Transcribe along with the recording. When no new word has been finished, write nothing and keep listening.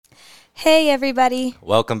Hey, everybody.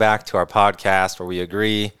 Welcome back to our podcast where we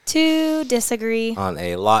agree To disagree. on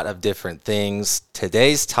a lot of different things.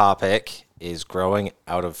 Today's topic is growing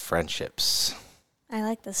out of friendships. I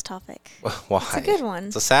like this topic. Why? It's a good one.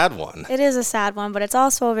 It's a sad one. It is a sad one, but it's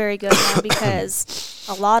also a very good one because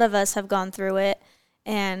a lot of us have gone through it,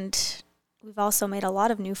 and we've also made a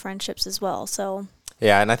lot of new friendships as well. So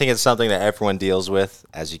Yeah, and I think it's something that everyone deals with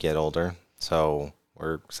as you get older. So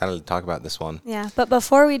we're excited to talk about this one. yeah, but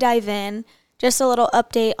before we dive in, just a little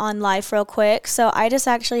update on life real quick. So I just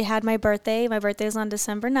actually had my birthday. My birthday is on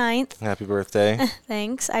December 9th. Happy birthday.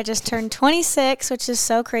 Thanks. I just turned 26, which is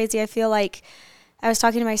so crazy. I feel like I was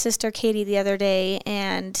talking to my sister Katie the other day,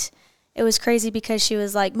 and it was crazy because she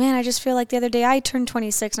was like, man, I just feel like the other day I turned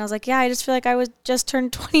 26. And I was like, yeah, I just feel like I was just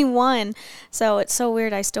turned 21. So it's so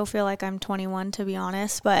weird. I still feel like I'm 21, to be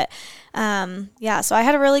honest. But yeah, so I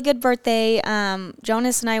had a really good birthday.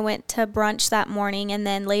 Jonas and I went to brunch that morning, and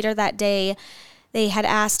then later that day, they had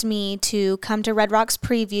asked me to come to Red Rocks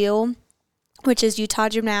Preview, which is Utah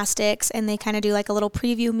Gymnastics, and they kind of do like a little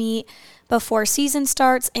preview meet before season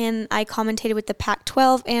starts, and I commentated with the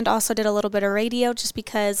Pac-12 and also did a little bit of radio just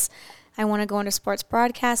because I want to go into sports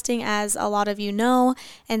broadcasting, as a lot of you know,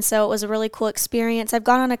 and so it was a really cool experience. I've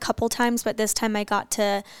gone on a couple times, but this time I got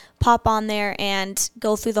to pop on there and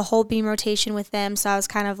go through the whole beam rotation with them, so I was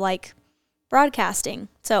kind of like broadcasting.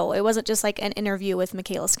 So it wasn't just like an interview with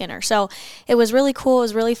Michaela Skinner. So it was really cool. It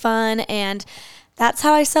was really fun, and that's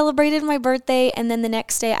how I celebrated my birthday. And then the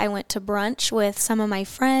next day I went to brunch with some of my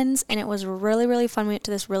friends, and it was really, really fun. We went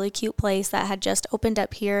to this really cute place that had just opened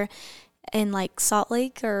up here in like Salt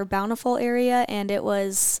Lake or Bountiful area, and it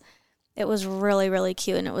was really, really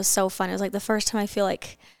cute, and it was so fun. It was like the first time I feel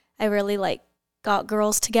like I really like got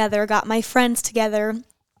girls together, got my friends together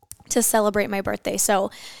to celebrate my birthday. So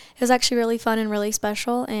it was actually really fun and really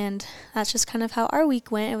special, and that's just kind of how our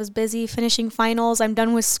week went. It was busy finishing finals. I'm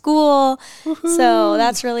done with school. Woo-hoo. So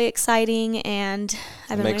that's really exciting, and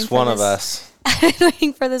I've been Makes one of us. I've been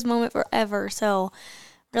waiting for this moment forever, so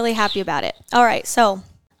really happy about it. All right, so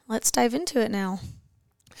let's dive into it now.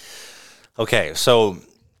 Okay, so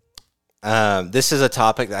this is a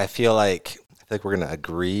topic that I feel like we're going to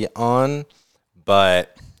agree on,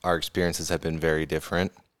 but our experiences have been very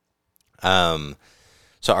different.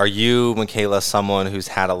 So are you, Michaela, someone who's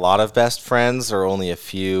had a lot of best friends or only a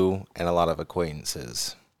few and a lot of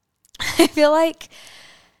acquaintances? I feel like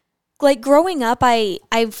growing up, I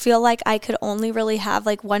feel like I could only really have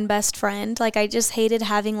like one best friend. Like I just hated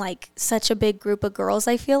having like such a big group of girls,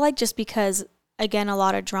 I feel like, just because, again, a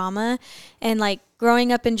lot of drama. And like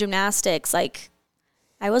growing up in gymnastics, like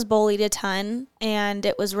I was bullied a ton, and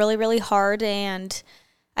it was really, really hard, and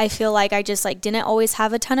I feel like I just like didn't always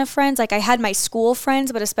have a ton of friends. Like I had my school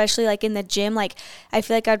friends, but especially like in the gym, like I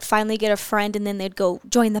feel like I'd finally get a friend and then they'd go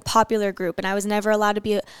join the popular group, and I was never allowed to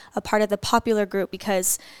be a part of the popular group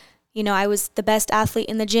because, you know, I was the best athlete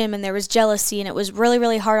in the gym, and there was jealousy, and it was really,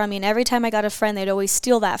 really hard on me. And every time I got a friend, they'd always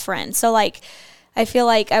steal that friend. So like I feel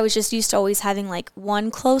like I was just used to always having like one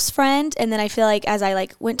close friend, and then I feel like as I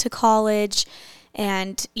like went to college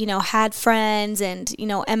and, you know, had friends, and, you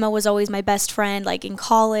know, Emma was always my best friend, like in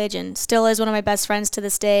college, and still is one of my best friends to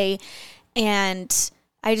this day. And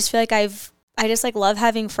I just feel like I just like love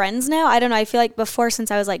having friends now. I don't know. I feel like before,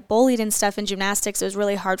 since I was like bullied and stuff in gymnastics, it was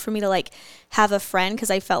really hard for me to like have a friend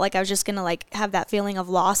because I felt like I was just going to like have that feeling of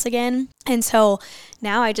loss again. And so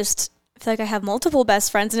now I just feel like I have multiple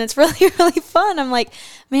best friends, and it's really, really fun. I'm like,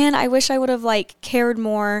 man, I wish I would have like cared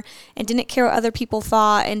more and didn't care what other people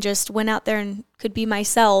thought, and just went out there and could be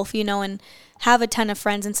myself, you know, and have a ton of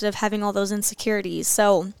friends instead of having all those insecurities.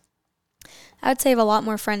 So I would say I have a lot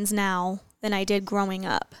more friends now than I did growing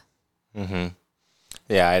up. Mm-hmm.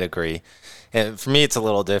 Yeah, I'd agree. And for me, it's a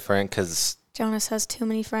little different because Jonas has too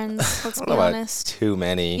many friends. Let's be honest. Too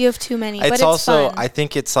many. You have too many. It's but it's also, fun. I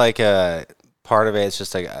think it's like a part of it. It's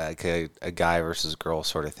just like a guy versus girl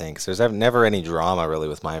sort of thing. Because there's never any drama really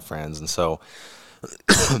with my friends, and so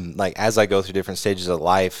like as I go through different stages of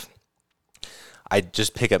life, I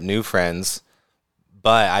just pick up new friends.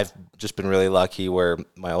 But I've just been really lucky where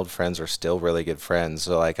my old friends are still really good friends.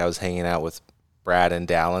 So like I was hanging out with Brad and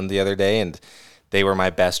Dallin the other day, and they were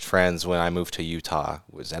my best friends when I moved to Utah,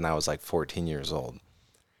 and I was like 14 years old,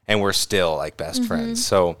 and we're still like best friends.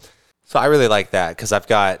 So I really like that because I've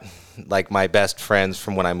got like my best friends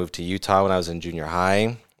from when I moved to Utah when I was in junior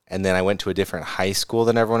high, and then I went to a different high school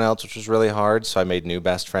than everyone else, which was really hard. So I made new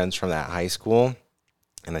best friends from that high school,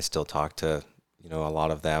 and I still talk to, you know, a lot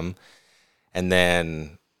of them. And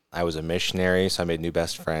then I was a missionary, so I made new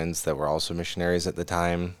best friends that were also missionaries at the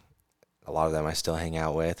time. A lot of them I still hang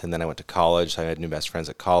out with. And then I went to college, so I had new best friends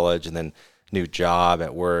at college. And then new job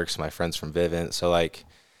at work. So my friends from Vivint. So like,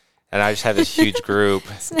 and I just have this huge group.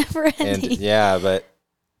 It's never And ending. yeah, but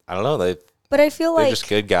I don't know. But I feel They're like just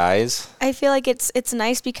good guys. I feel like it's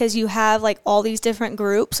nice because you have like all these different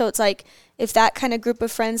groups. So it's like if that kind of group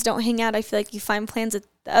of friends don't hang out, I feel like you find plans with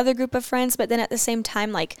the other group of friends. But then at the same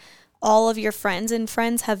time, like all of your friends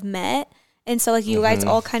have met. And so like you guys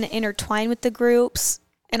all kind of intertwine with the groups.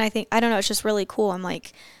 And I think, I don't know, it's just really cool. I'm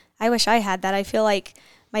like, I wish I had that. I feel like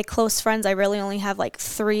my close friends, I really only have like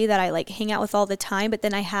 3 that I like hang out with all the time. But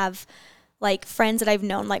then I have like friends that I've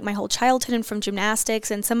known like my whole childhood and from gymnastics,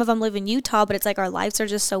 and some of them live in Utah, but it's like our lives are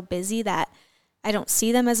just so busy that I don't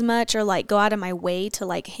see them as much or like go out of my way to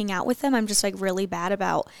like hang out with them. I'm just like really bad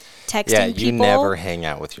about texting people. You never hang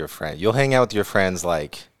out with your friend. You'll hang out with your friends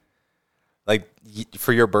like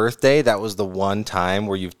for your birthday. That was the one time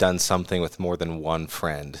where you've done something with more than one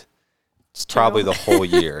friend. It's probably the whole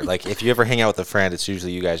year. Like if you ever hang out with a friend, it's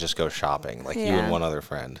usually you guys just go shopping, like you and one other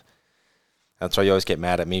friend. That's why you always get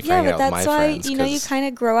mad at me for hanging out with my friends. Yeah, but that's why, you kind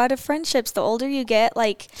of grow out of friendships. The older you get,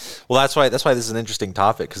 like... Well, that's why this is an interesting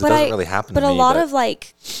topic, because it doesn't really happen to me. But a lot of,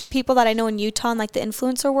 like, people that I know in Utah and, like, the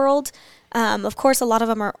influencer world, of course, a lot of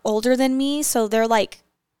them are older than me, so they're, like...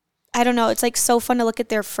 I don't know. It's, like, so fun to look at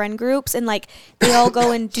their friend groups, and, like, they all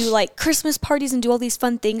go and do, like, Christmas parties and do all these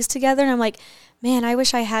fun things together, and I'm like, man, I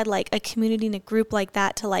wish I had, like, a community and a group like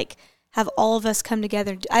that to, like, have all of us come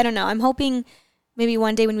together. I don't know. I'm hoping... Maybe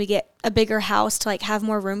one day when we get a bigger house to like have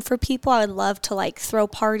more room for people, I would love to like throw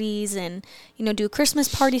parties and, do a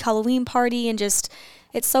Christmas party, Halloween party, and just,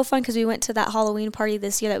 it's so fun because we went to that Halloween party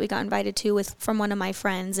this year that we got invited to from one of my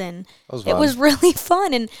friends, and it was really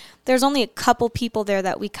fun. And there's only a couple people there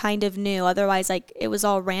that we kind of knew. Otherwise, like it was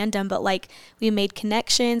all random, but like we made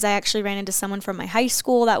connections. I actually ran into someone from my high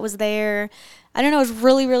school that was there. I don't know. It was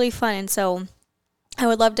really, really fun. And so I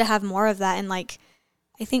would love to have more of that. And like,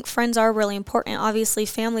 I think friends are really important. Obviously,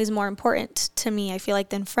 family is more important to me, I feel like,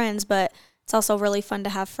 than friends, but it's also really fun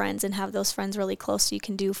to have friends and have those friends really close so you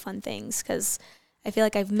can do fun things, because I feel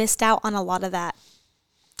like I've missed out on a lot of that.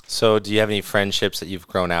 So do you have any friendships that you've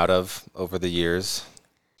grown out of over the years?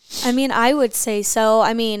 I mean, I would say so.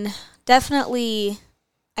 I mean, definitely,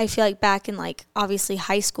 I feel like back in, like, obviously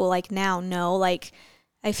high school, like now, no. Like,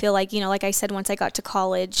 I feel like, like I said, once I got to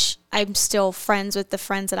college, I'm still friends with the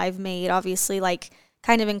friends that I've made. Obviously, like,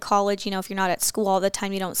 kind of in college, if you're not at school all the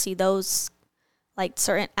time, you don't see those like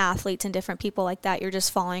certain athletes and different people like that. You're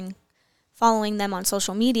just following them on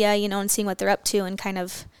social media, and seeing what they're up to and kind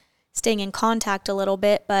of staying in contact a little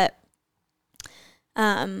bit. But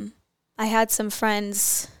I had some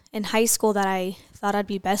friends in high school that I thought I'd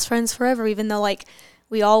be best friends forever, even though like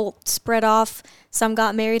we all spread off. Some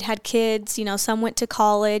got married, had kids, some went to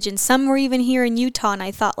college, and some were even here in Utah. And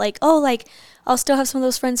I thought like, oh, like I'll still have some of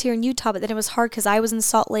those friends here in Utah. But then it was hard because I was in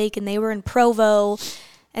Salt Lake and they were in Provo.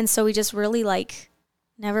 And so we just really like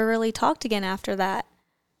never really talked again after that.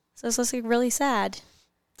 So it's just like really sad.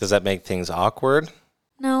 Does that make things awkward?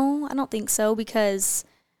 No, I don't think so, because,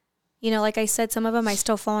 like I said, some of them I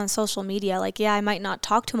still follow on social media. Like, yeah, I might not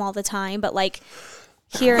talk to them all the time, but like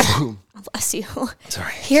here, bless you.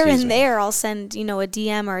 Sorry. Here and there, I'll send, a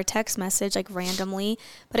DM or a text message like randomly.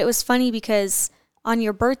 But it was funny because on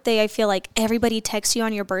your birthday, I feel like everybody texts you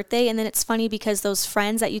on your birthday. And then it's funny because those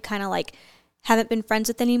friends that you kind of like haven't been friends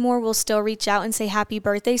with anymore will still reach out and say happy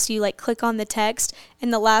birthday. So you like click on the text,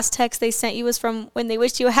 and the last text they sent you was from when they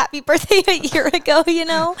wished you a happy birthday a year ago,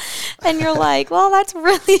 and you're like, well, that's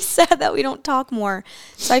really sad that we don't talk more.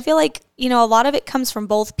 So I feel like, a lot of it comes from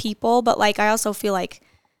both people, but like I also feel like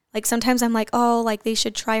sometimes I'm like, oh, like they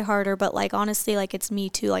should try harder, but like honestly, like it's me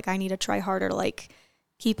too. Like I need to try harder to like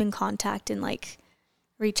keep in contact and like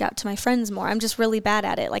reach out to my friends more. I'm just really bad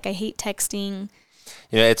at it. Like I hate texting.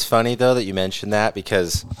 It's funny, though, that you mentioned that,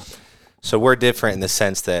 because so we're different in the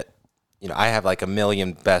sense that, I have like a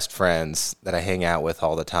million best friends that I hang out with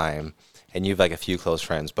all the time, and you have like a few close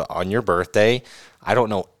friends. But on your birthday, I don't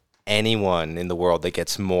know anyone in the world that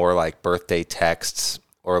gets more like birthday texts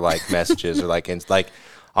or like messages or like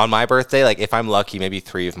on my birthday, like if I'm lucky, maybe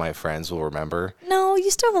 3 of my friends will remember. No,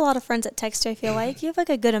 you still have a lot of friends that text you, I feel like. You have like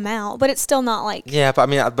a good amount, but it's still not like... Yeah, but I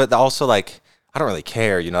mean, but also like... I don't really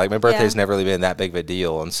care, like my birthday's never really been that big of a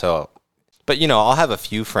deal. And so, but I'll have a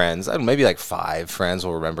few friends, maybe like 5 friends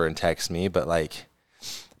will remember and text me, but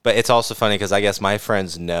it's also funny because I guess my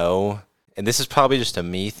friends know, and this is probably just a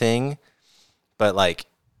me thing, but like,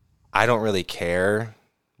 I don't really care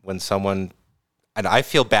when someone, and I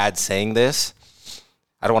feel bad saying this,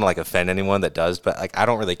 I don't want to like offend anyone that does, but like, I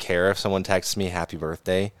don't really care if someone texts me happy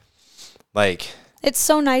birthday. Like, it's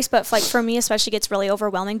so nice, but like for me especially, it gets really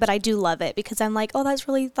overwhelming, but I do love it because I'm like, oh, that's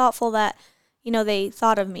really thoughtful that, they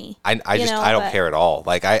thought of me. I don't care at all.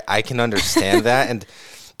 Like I can understand that.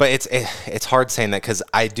 But it's hard saying that because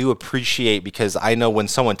I do appreciate, because I know when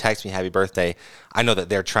someone texts me happy birthday, I know that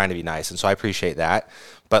they're trying to be nice. And so I appreciate that.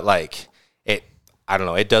 But like I don't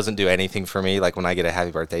know, it doesn't do anything for me. Like when I get a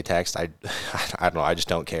happy birthday text, I don't know, I just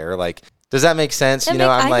don't care. Like, does that make sense? I know,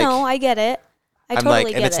 I get it. I totally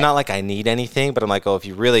get it. And it's not like I need anything, but I'm like, oh, if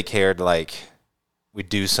you really cared, like, we'd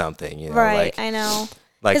do something, Right, like, I know.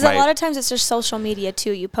 Like because a lot of times it's just social media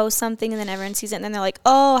too. You post something and then everyone sees it and then they're like,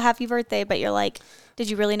 oh, happy birthday. But you're like, did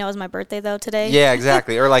you really know it was my birthday though today? Yeah,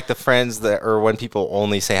 exactly. Or like the friends or when people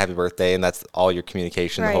only say happy birthday and that's all your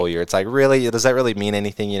communication the whole year. It's like, really? Does that really mean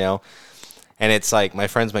anything, And it's like my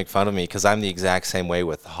friends make fun of me because I'm the exact same way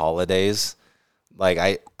with holidays.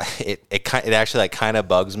 Like it actually like kind of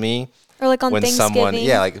bugs me. Or like on when Thanksgiving.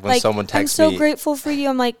 When someone texts me. I'm so grateful for you.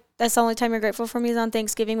 I'm like, that's the only time you're grateful for me is on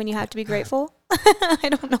Thanksgiving when you have to be grateful. I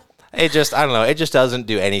don't know. I don't know. It just doesn't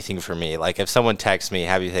do anything for me. Like if someone texts me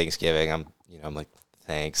happy Thanksgiving, I'm like,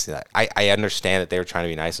 thanks. I understand that they were trying to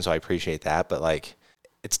be nice and so I appreciate that. But like,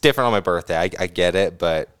 it's different on my birthday. I get it.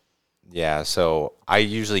 But yeah, so I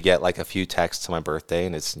usually get like a few texts on my birthday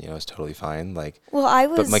and it's, it's totally fine. Like,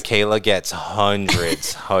 but Michaela gets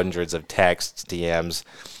hundreds of texts, DMs.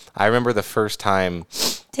 I remember the first time.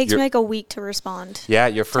 Takes me like a week to respond. Yeah,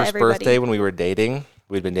 your first birthday when we were dating.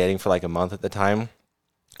 We'd been dating for like a month at the time.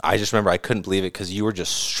 I just remember I couldn't believe it because you were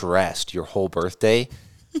just stressed your whole birthday.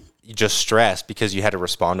 You just stressed because you had to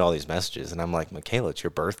respond to all these messages. And I'm like, Michaela, it's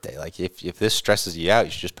your birthday. Like, if this stresses you out,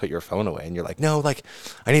 you should just put your phone away. And you're like, no, like,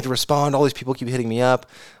 I need to respond. All these people keep hitting me up.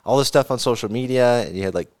 All this stuff on social media. And you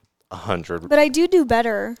had like 100. But I do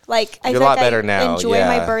better. Like, I feel like I enjoy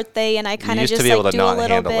my birthday, and I kind of just like do a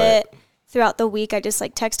little bit throughout the week. I just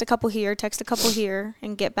like text a couple here,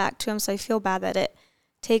 and get back to them. So I feel bad that it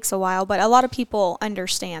takes a while, but a lot of people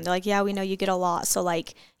understand. They're like, yeah, we know you get a lot, so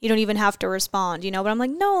like you don't even have to respond, but I'm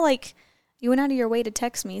like, no, like you went out of your way to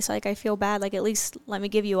text me, so like I feel bad. Like at least let me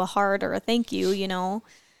give you a heart or a thank you,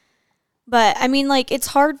 But I mean, like, it's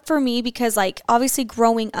hard for me because, like, obviously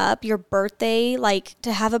growing up, your birthday, like,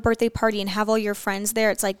 to have a birthday party and have all your friends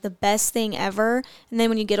there, it's, like, the best thing ever. And then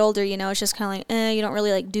when you get older, it's just kind of like, you don't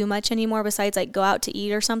really, like, do much anymore besides, like, go out to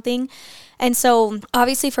eat or something. And so,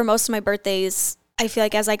 obviously, for most of my birthdays, I feel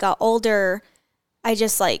like as I got older, I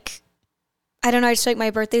just, like, I don't know, I just feel like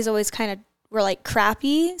my birthdays always kind of were, like,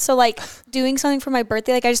 crappy. So, like, doing something for my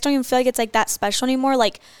birthday, like, I just don't even feel like it's, like, that special anymore.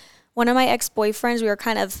 Like, one of my ex-boyfriends, we were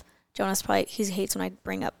kind of... Jonas he hates when I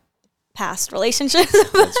bring up past relationships.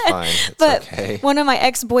 That's fine. It's okay. One of my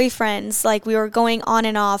ex-boyfriends, like we were going on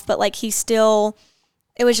and off, but like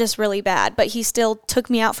it was just really bad. But he still took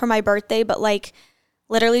me out for my birthday, but like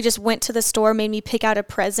literally just went to the store, made me pick out a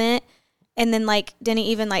present, and then like didn't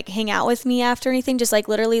even like hang out with me after anything. Just like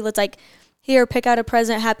literally, let's like, here, pick out a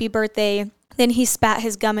present, happy birthday. Then he spat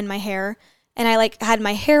his gum in my hair, and I like had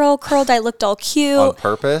my hair all curled. I looked all cute. On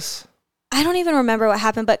purpose? I don't even remember what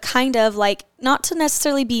happened, but kind of like, not to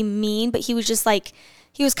necessarily be mean, but he was just like,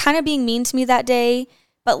 he was kind of being mean to me that day,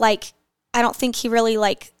 but like, I don't think he really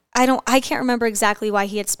like, I can't remember exactly why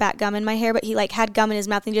he had spat gum in my hair, but he like had gum in his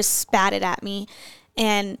mouth and just spat it at me,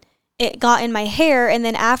 and it got in my hair. And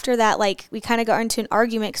then after that, like we kind of got into an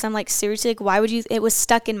argument because I'm like, seriously, like why would you, it was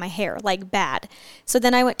stuck in my hair, like bad. So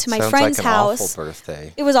then I went to my friend's house. Awful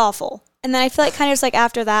birthday. It was awful. And then I feel like kind of just like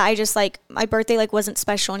after that, I just like, my birthday like wasn't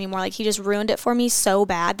special anymore. Like he just ruined it for me so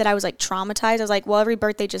bad that I was like traumatized. I was like, well, every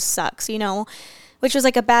birthday just sucks, which was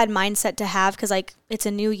like a bad mindset to have because like it's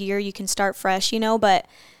a new year, you can start fresh, but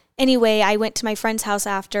anyway, I went to my friend's house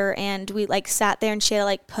after and we like sat there and she had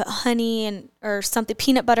like put honey or something,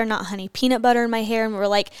 peanut butter in my hair. And we were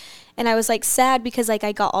like, and I was like sad because like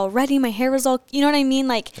I got all ready, my hair was all, you know what I mean?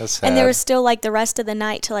 Like, and there was still like the rest of the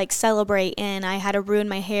night to like celebrate, and I had to ruin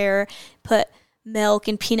my hair, put milk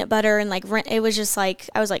and peanut butter and like it was just like,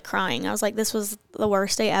 I was like crying. I was like, this was the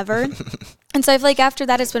worst day ever. And so I feel like after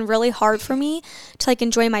that, it's been really hard for me to like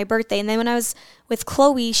enjoy my birthday. And then when I was with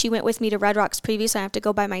Chloe, she went with me to Red Rocks Preview, so I have to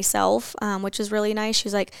go by myself, which is really nice. She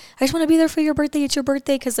was like, I just want to be there for your birthday. It's your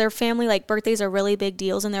birthday, because their family, like birthdays are really big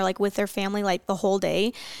deals, and they're like with their family like the whole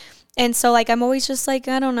day. And so like I'm always just like,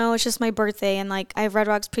 I don't know, it's just my birthday, and like I have Red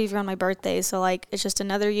Rocks Preview on my birthday, so like it's just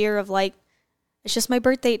another year of like, it's just my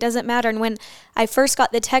birthday, it doesn't matter. And when I first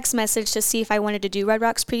got the text message to see if I wanted to do Red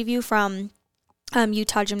Rocks Preview from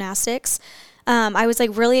Utah Gymnastics, I was like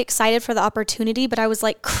really excited for the opportunity, but I was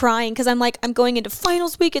like crying because I'm like, I'm going into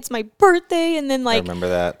finals week, it's my birthday, and then like I remember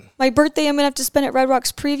that. My birthday I'm gonna have to spend at Red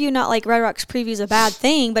Rocks Preview. Not like Red Rocks Preview is a bad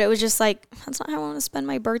thing, but it was just like, that's not how I want to spend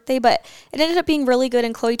my birthday. But it ended up being really good,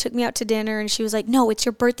 and Chloe took me out to dinner and she was like, no, it's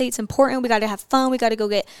your birthday, it's important, we got to have fun, we got to go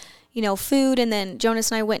get food. And then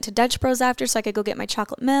Jonas and I went to Dutch Bros after so I could go get my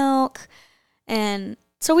chocolate milk. And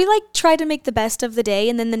so we like tried to make the best of the day.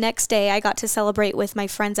 And then the next day I got to celebrate with my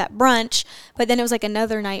friends at brunch. But then it was like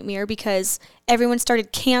another nightmare because everyone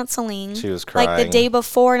started canceling. She was crying. Like the day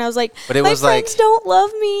before. And I was like, but it my was friends don't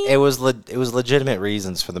love me. It was legitimate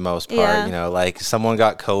reasons for the most part. Yeah. Like someone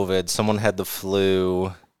got COVID, someone had the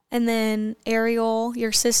flu. And then Ariel,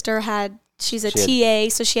 your sister, she's a TA,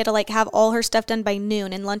 so she had to like have all her stuff done by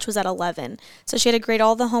noon, and lunch was at 11. So she had to grade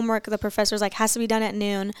all the homework. The professor's like, has to be done at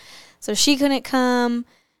noon. So she couldn't come.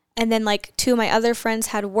 And then like 2 of my other friends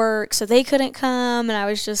had work, so they couldn't come. And I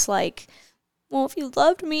was just like, well, if you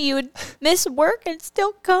loved me, you would miss work and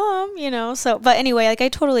still come, So, but anyway, like I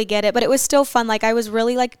totally get it. But it was still fun. Like I was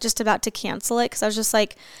really like just about to cancel it because I was just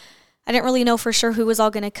like, I didn't really know for sure who was all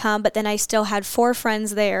going to come, but then I still had 4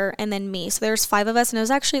 friends there and then me. So there was 5 of us, and it was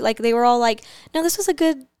actually like they were all like, no, this was a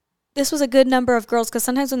good number of girls, because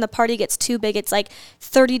sometimes when the party gets too big, it's like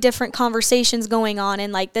 30 different conversations going on,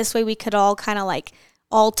 and like this way we could all kind of like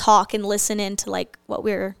all talk and listen into like what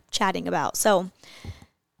we were chatting about. So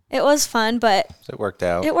it was fun, but it worked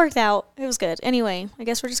out. It was good. Anyway, I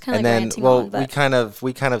guess we're just kind of like ranting on. But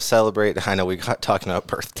we kind of celebrate. I know we got talking about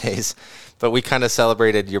birthdays, but we kind of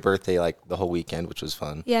celebrated your birthday like the whole weekend, which was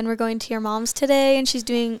fun. Yeah, and we're going to your mom's today, and she's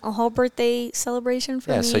doing a whole birthday celebration for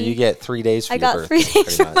me. Yeah, so you get 3 days for your birthday. I got 3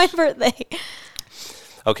 days for my birthday.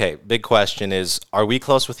 Okay, big question is, are we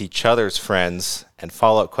close with each other's friends? And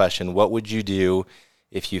follow-up question, what would you do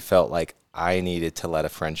if you felt like I needed to let a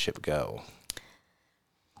friendship go?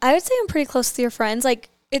 I would say I'm pretty close to your friends. Like,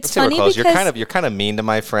 it's funny because you're kind of mean to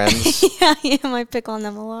my friends. Yeah, I pick on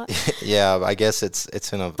them a lot. Yeah, I guess it's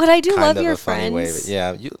in a but I do kind love of your a funny friends. way.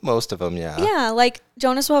 Yeah, most of them. Yeah. Yeah, like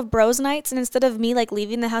Jonas will have bros nights, and instead of me like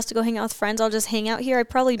leaving the house to go hang out with friends, I'll just hang out here. I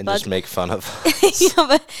probably and bug just make fun of us. Yeah,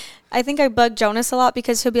 but I think I bug Jonas a lot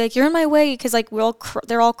because he'll be like, "You're in my way," because like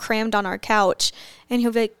they're all crammed on our couch, and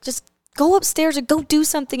he'll be like, "Just go upstairs or go do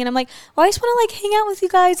something." And I'm like, well, I just want to like hang out with you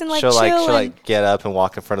guys and like chill. She'll like get up and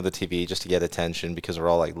walk in front of the TV just to get attention because we're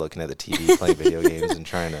all like looking at the TV playing video games and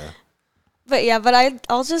trying to. But yeah,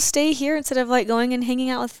 I'll just stay here instead of like going and hanging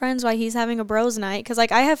out with friends while he's having a bros night. Because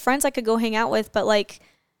like I have friends I could go hang out with, but like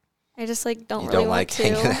I just like don't really want to. You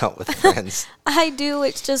don't like hanging out with friends. I do.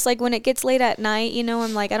 It's just like when it gets late at night,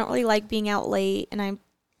 I'm like I don't really like being out late, and I'm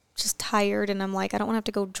just tired, and I'm like I don't want to have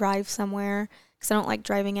to go drive somewhere. Because I don't like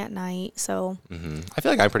driving at night, so. Mm-hmm. I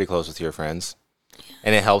feel like I'm pretty close with your friends. Yeah.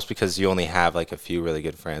 And it helps because you only have like a few really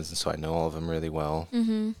good friends, and so I know all of them really well.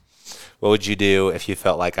 Mm-hmm. What would you do if you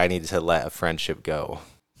felt like I needed to let a friendship go?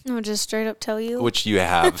 No, just straight up tell you. Which you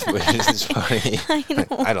have, which is funny. I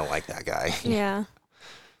know. I don't like that guy. Yeah.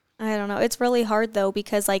 I don't know. It's really hard, though,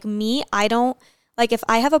 because like me, I don't, like if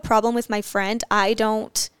I have a problem with my friend, I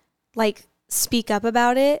don't like speak up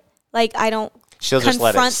about it. Like I don't. She'll just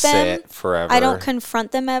let it sit forever. I don't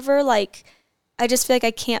confront them ever. Like, I just feel like I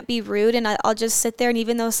can't be rude, and I'll just sit there, and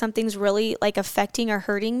even though something's really, like, affecting or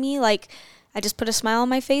hurting me, like, I just put a smile on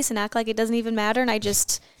my face and act like it doesn't even matter, and I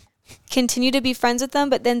just continue to be friends with them,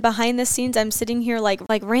 but then behind the scenes, I'm sitting here, like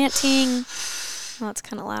ranting. Oh, it's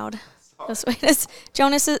kind of loud.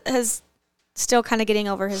 Jonas is still kind of getting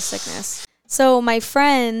over his sickness. So my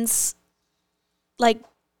friends, like,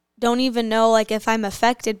 don't even know like if I'm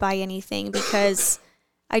affected by anything because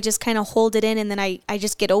I just kind of hold it in, and then I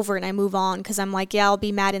just get over it and I move on because I'm like, yeah, I'll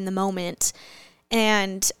be mad in the moment.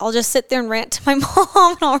 And I'll just sit there and rant to my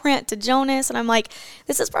mom, and I'll rant to Jonas, and I'm like,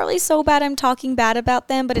 this is probably so bad I'm talking bad about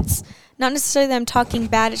them, but it's not necessarily that I'm talking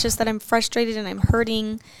bad, it's just that I'm frustrated and I'm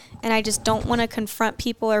hurting, and I just don't want to confront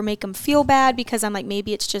people or make them feel bad because I'm like,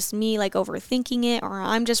 maybe it's just me like overthinking it, or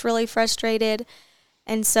I'm just really frustrated.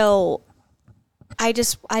 And so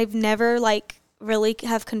I've never like really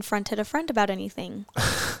have confronted a friend about anything.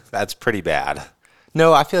 That's pretty bad.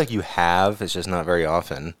 No, I feel like you have. It's just not very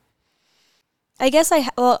often. I guess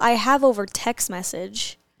I have over text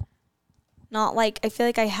message. Not like, I feel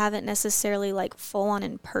like I haven't necessarily like full on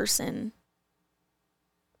in person.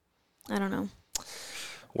 I don't know.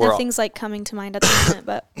 Nothing's like coming to mind at the moment,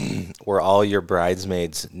 but. Were all your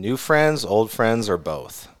bridesmaids new friends, old friends, or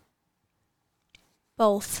both?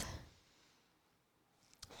 Both.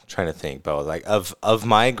 Trying to think, both. Like of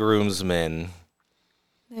my groomsmen,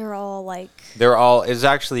 they're all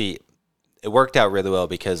it worked out really well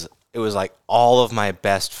because it was like all of my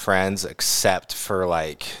best friends except for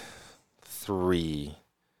like 3.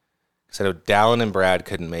 So Dallin and Brad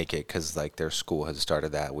couldn't make it because like their school had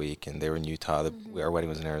started that week and they were in Utah. Our wedding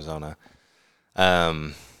was in Arizona,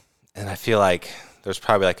 and I feel like there's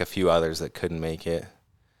probably like a few others that couldn't make it,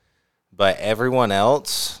 but everyone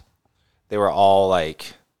else, they were all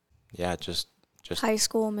like. Yeah, just Just high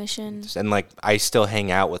school mission. and like I still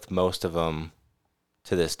hang out with most of them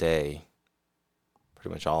to this day,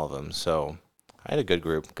 pretty much all of them. So I had a good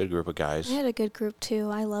group of guys. I had a good group too.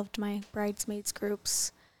 I loved my bridesmaids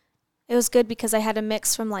groups. It was good because I had a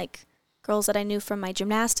mix from like girls that I knew from my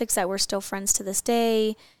gymnastics that were still friends to this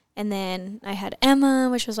day. And then I had Emma,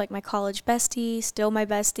 which was like my college bestie, still my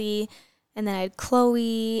bestie. And then I had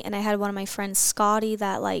Chloe, and I had one of my friends, Scotty,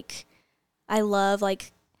 that like I love.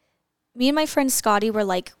 Like me and my friend Scotty were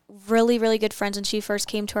like really, really good friends when she first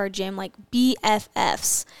came to our gym, like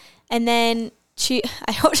BFFs. And then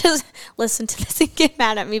I hope she doesn't listen to this and get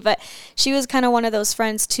mad at me, but she was kind of one of those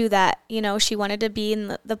friends too that, you know, she wanted to be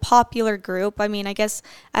in the popular group. I mean, I guess,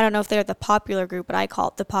 I don't know if they're the popular group, but I call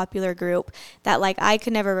it the popular group, that like I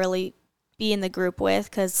could never really be in the group with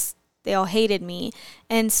because they all hated me.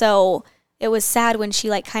 And so it was sad when she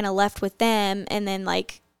like kind of left with them, and then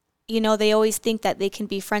like, you know, they always think that they can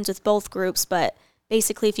be friends with both groups, but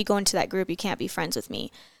basically if you go into that group, you can't be friends with me.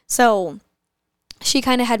 So she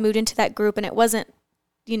kind of had moved into that group, and it wasn't,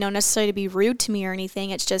 you know, necessarily to be rude to me or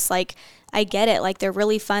anything. It's just like, I get it. Like, they're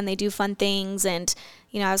really fun. They do fun things. And,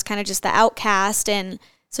 you know, I was kind of just the outcast. And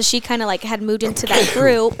so she kind of like had moved into that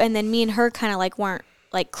group, and then me and her kind of like weren't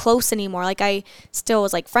like close anymore. Like, I still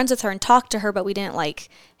was like friends with her and talked to her, but we didn't like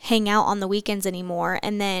hang out on the weekends anymore.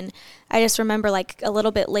 And then I just remember like a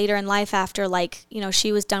little bit later in life, after like, you know,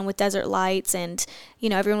 she was done with Desert Lights, and, you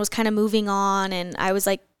know, everyone was kind of moving on, and I was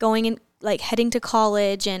like going in, like heading to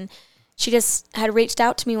college, and she just had reached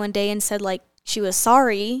out to me one day and said like she was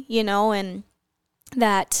sorry, you know, and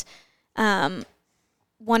that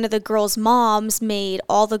one of the girls' moms made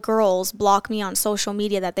all the girls block me on social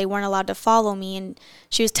media, that they weren't allowed to follow me. And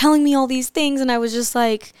she was telling me all these things, and I was just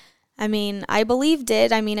like, I mean, I believed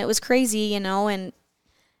it. I mean, it was crazy, you know. And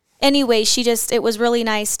anyway, it was really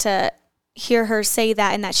nice to hear her say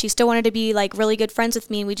that, and that she still wanted to be like really good friends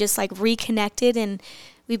with me, and we just like reconnected, and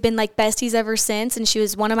we've been like besties ever since. And she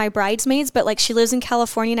was one of my bridesmaids, but like she lives in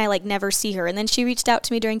California, and I like never see her. And then she reached out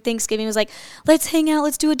to me during Thanksgiving, was like, let's hang out,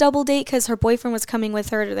 let's do a double date, because her boyfriend was coming with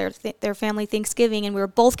her to their family Thanksgiving, and we were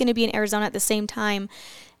both going to be in Arizona at the same time.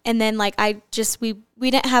 And then like we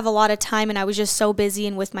didn't have a lot of time, and I was just so busy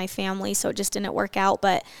and with my family, so it just didn't work out.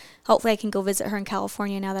 But hopefully I can go visit her in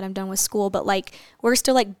California now that I'm done with school. But like we're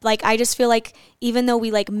still like I just feel like even though we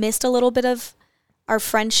like missed a little bit of our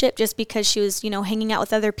friendship just because she was, you know, hanging out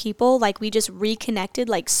with other people, like we just reconnected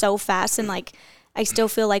like so fast. And like I still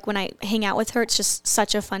feel like when I hang out with her, it's just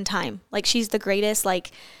such a fun time. Like she's the greatest. Like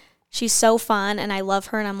she's so fun, and I love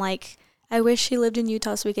her, and I'm like, I wish she lived in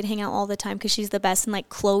Utah so we could hang out all the time, because she's the best. And like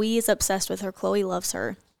Chloe is obsessed with her. Chloe loves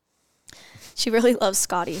her. She really loves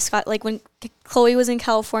Scotty. Like when Chloe was in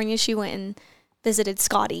California, she went and visited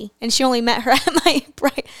Scotty, and she only met her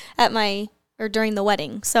during the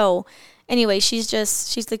wedding. So anyway, she's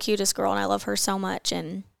the cutest girl, and I love her so much.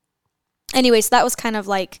 And anyway, so that was kind of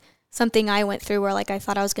like something I went through, where like I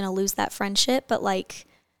thought I was going to lose that friendship, but like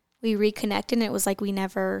we reconnected, and it was like we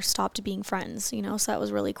never stopped being friends, you know. So that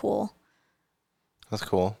was really cool. That's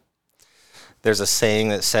cool. There's a saying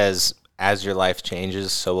that says, as your life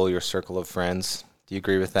changes, so will your circle of friends. Do you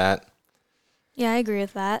agree with that? Yeah, I agree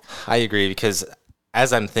with that. I agree, because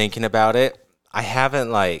as I'm thinking about it, I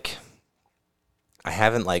haven't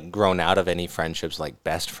grown out of any friendships like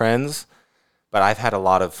best friends, but I've had a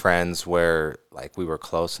lot of friends where like we were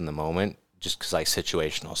close in the moment just because like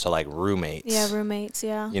situational. So like roommates. Yeah, roommates,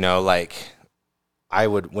 yeah. You know, like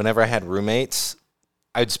whenever I had roommates,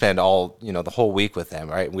 I'd spend the whole week with them,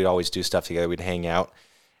 right? We'd always do stuff together. We'd hang out.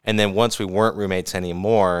 And then once we weren't roommates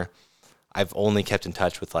anymore, I've only kept in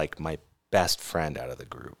touch with like my best friend out of the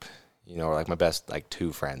group, you know, or like my best like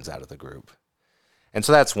two friends out of the group. And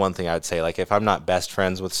so that's one thing I would say. Like if I'm not best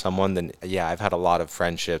friends with someone, then yeah, I've had a lot of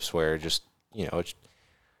friendships where just, you know,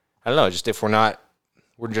 I don't know, just if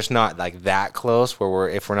we're just not like that close,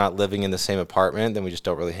 if we're not living in the same apartment, then we just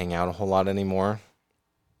don't really hang out a whole lot anymore.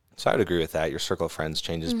 So I would agree with that. Your circle of friends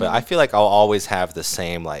changes, Mm-hmm. but I feel like I'll always have the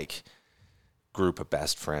same like group of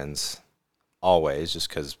best friends, always, just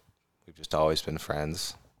because we've just always been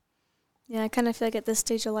friends. Yeah, I kind of feel like at this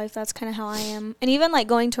stage of life, that's kind of how I am. And even like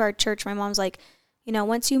going to our church, my mom's like, you know,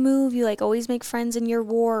 once you move, you like always make friends in your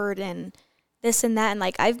ward and this and that. And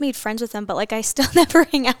like I've made friends with them, but like I still never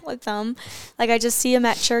hang out with them. Like I just see them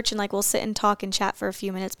at church, and like we'll sit and talk and chat for a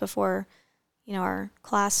few minutes before, you know, our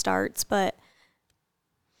class starts. But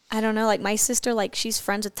I don't know, like my sister, like she's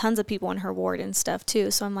friends with tons of people in her ward and stuff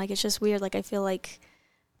too. So I'm like, it's just weird. Like I feel like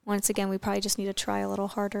once again, we probably just need to try a little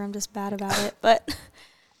harder. I'm just bad about it. But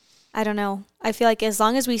I don't know. I feel like as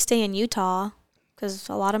long as we stay in Utah, because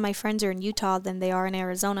a lot of my friends are in Utah than they are in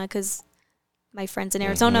Arizona, because my friends in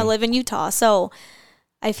Arizona live in Utah. So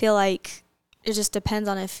I feel like it just depends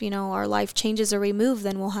on if, our life changes or we move,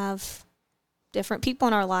 then we'll have different people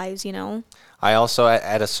in our lives, I also,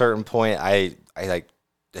 at a certain point, I like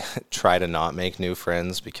try to not make new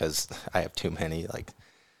friends because I have too many. Like,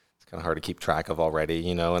 it's kind of hard to keep track of already,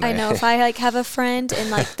 And I know if I like have a friend and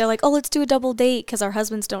like they're like, oh, let's do a double date because our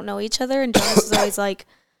husbands don't know each other, and Jonas is always like,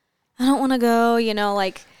 I don't want to go,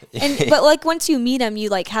 like, but like once you meet him, you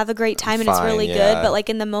like have a great time and it's really good. But like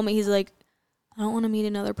in the moment, he's like, I don't want to meet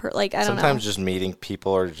another person. Like, I don't know. Sometimes just meeting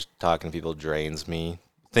people or just talking to people drains me.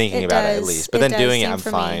 Thinking about it at least. But then doing it, I'm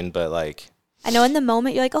fine. But like, I know in the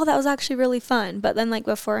moment you're like, oh, that was actually really fun. But then like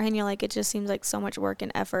beforehand, you're like, it just seems like so much work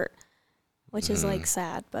and effort, which is like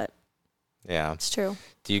sad, but yeah, it's true.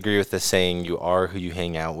 Do you agree with the saying, you are who you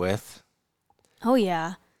hang out with? Oh,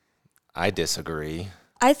 yeah. I disagree.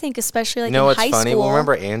 I think especially like in what's high funny? school. Well,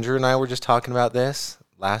 remember Andrew and I were just talking about this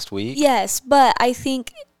last week? Yes, but I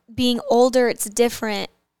think being older, it's different.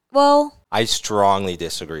 Well, I strongly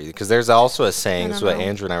disagree because there's also a saying, this is what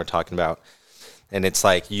Andrew and I were talking about, and it's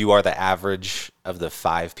like you are the average of the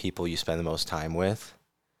 5 people you spend the most time with.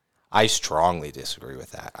 I strongly disagree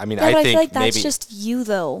with that. I mean, yeah, I think feel like that's maybe just you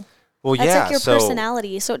though. Well, that's yeah, like your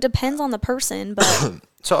personality. So it depends on the person, but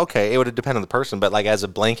so okay, it would depend on the person, but like as a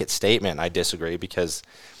blanket statement, I disagree because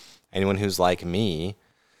anyone who's like me,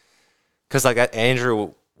 because like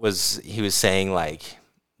Andrew was saying like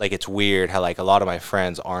it's weird how like a lot of my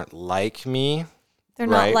friends aren't like me. They're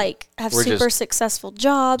not like have super successful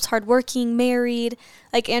jobs, hardworking, married.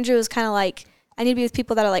 Like Andrew was kind of like, I need to be with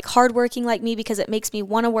people that are like hardworking like me because it makes me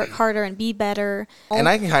want to work harder and be better. And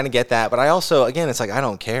I can kind of get that, but I also, again, it's like I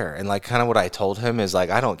don't care. And like kind of what I told him is like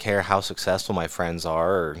I don't care how successful my friends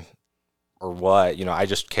are or what. I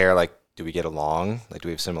just care like, do we get along? Like, do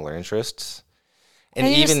we have similar interests? And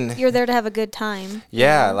even you're there to have a good time.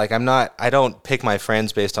 Yeah, like I don't pick my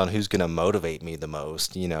friends based on who's gonna motivate me the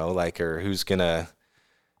most, like or who's gonna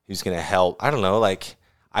help. I don't know, like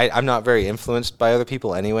I'm not very influenced by other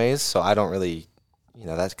people anyways, so I don't really,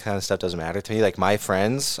 that kind of stuff doesn't matter to me. Like my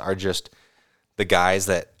friends are just the guys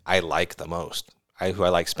that I like the most, who I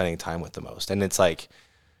like spending time with the most. And it's like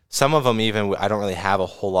some of them even I don't really have a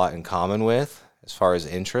whole lot in common with as far as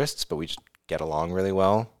interests, but we just get along really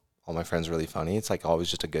well. All my friends are really funny. It's like always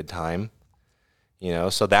just a good time,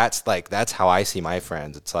 so that's how I see my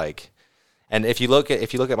friends. It's like, and if you look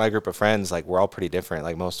at my group of friends, like we're all pretty different.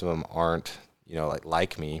 Like most of them aren't,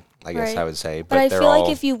 like me, I guess I would say. But I feel like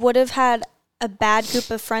if you would have had a bad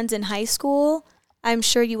group of friends in high school, I'm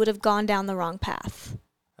sure you would have gone down the wrong path.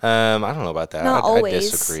 I don't know about that. Not always. I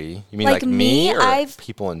disagree. You mean like me or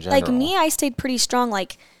people in general? Like me, I stayed pretty strong.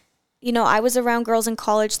 Like, I was around girls in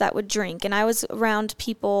college that would drink, and I was around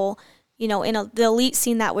people, in the elite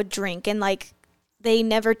scene that would drink, and like they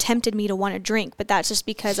never tempted me to want to drink, but that's just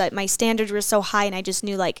because my standards were so high, and I just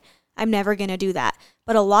knew like I'm never going to do that.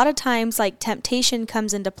 But a lot of times like temptation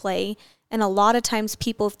comes into play, and a lot of times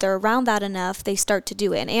people, if they're around that enough, they start to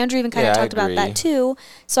do it. And Andrew even kind of talked about that too.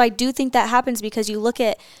 So I do think that happens because you look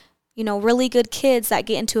at, really good kids that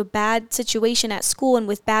get into a bad situation at school and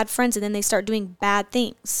with bad friends, and then they start doing bad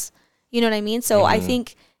things. You know what I mean? So I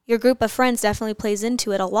think your group of friends definitely plays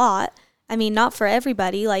into it a lot. I mean, not for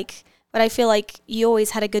everybody, but I feel like you always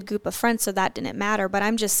had a good group of friends, so that didn't matter. But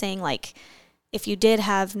I'm just saying, like, if you did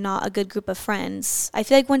have not a good group of friends, I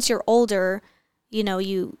feel like once you're older, you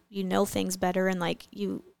know things better, and like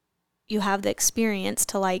you have the experience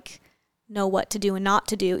to like know what to do and not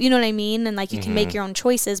to do. You know what I mean? And like you can make your own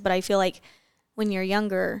choices. But I feel like when you're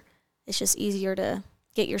younger, it's just easier to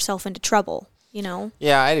get yourself into trouble.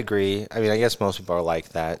 Yeah, I'd agree. I mean, I guess most people are like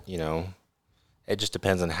that, It just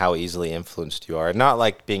depends on how easily influenced you are. Not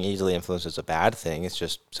like being easily influenced is a bad thing. It's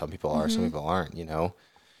just some people are, some people aren't,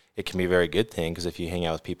 It can be a very good thing because if you hang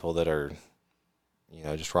out with people that are,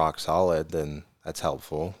 just rock solid, then that's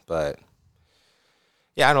helpful. But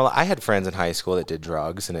yeah, I don't know. I had friends in high school that did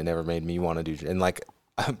drugs, and it never made me want to do. And like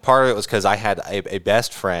part of it was because I had a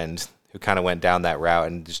best friend who kind of went down that route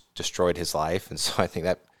and just destroyed his life, and so I think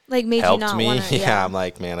that like made helped you not me. Wanna, yeah, I'm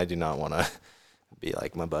like, man, I do not want to be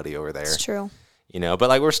like my buddy over there. It's true. But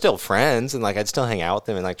like we're still friends, and like I'd still hang out with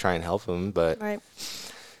them and like try and help them. But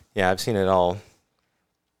yeah, I've seen it all.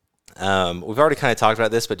 We've already kind of talked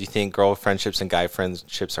about this, but do you think girl friendships and guy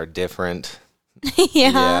friendships are different?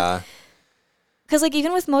 Yeah. Because like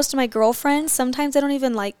even with most of my girlfriends, sometimes I don't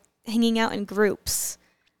even like hanging out in groups.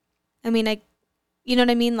 I mean, you know what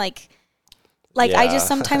I mean? Like I just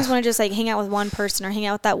sometimes want to just like hang out with one person or hang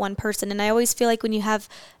out with that one person. And I always feel like when you have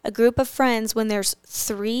a group of friends, when there's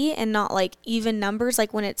 3 and not like even numbers,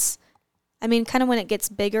 like when it's, I mean, kind of when it gets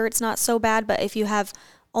bigger, it's not so bad. But if you have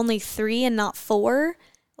only 3 and not 4,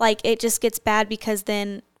 like it just gets bad because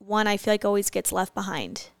then one I feel like always gets left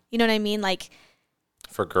behind. You know what I mean? Like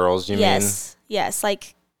For girls, you mean? Yes.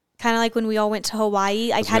 Like kind of like when we all went to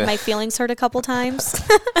Hawaii, I had my feelings hurt a couple times.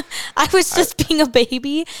 I was just being a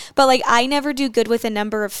baby, but like I never do good with a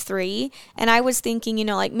number of 3. And I was thinking, you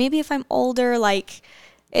know, like maybe if I'm older, like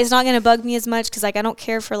it's not going to bug me as much because like I don't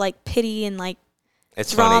care for like pity and like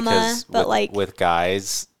It's drama. funny because But like with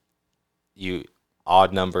guys,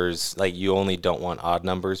 odd numbers, like you only don't want odd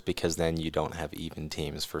numbers because then you don't have even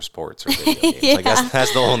teams for sports or video games. Yeah. Like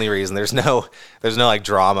that's the only reason. There's no like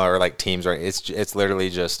drama or like teams, or it's literally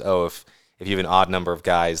just, oh, if you have an odd number of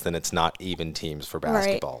guys, then it's not even teams for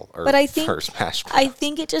basketball or but I think, for Smash Bros. I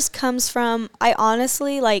think it just comes from, I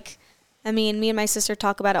honestly like, I mean, me and my sister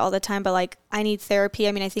talk about it all the time, but like I need therapy.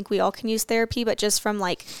 I mean, I think we all can use therapy, but just from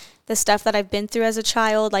like the stuff that I've been through as a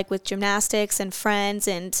child, like with gymnastics and friends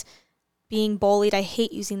and being bullied. I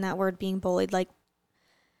hate using that word, being bullied, like,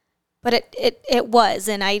 but it was,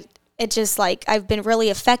 and it just like, I've been really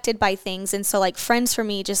affected by things. And so like friends for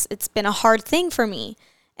me, just, it's been a hard thing for me.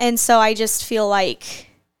 And so I just feel like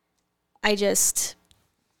I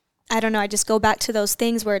don't know, I just go back to those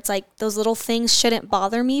things where it's like those little things shouldn't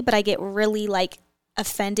bother me, but I get really like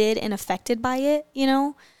offended and affected by it, you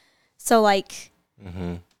know? So like,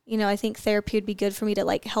 you know, I think therapy would be good for me to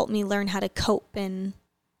like help me learn how to cope and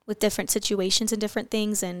with different situations and different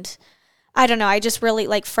things. And I don't know, I just really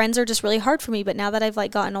like, friends are just really hard for me, but now that I've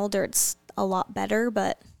like gotten older, it's a lot better.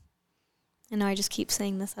 But I know I just keep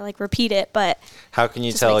saying this, I like repeat it, but how can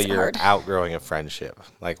you tell you're outgrowing a friendship?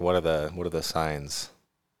 Like what are the signs?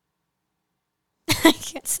 I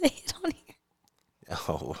can't say it on here.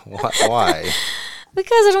 Oh, why?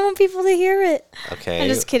 Because I don't want people to hear it. Okay. I'm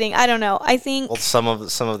just kidding. I don't know. I think some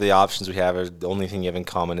of the options we have are the only thing you have in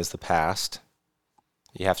common is the past.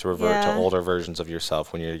 You have to revert to older versions of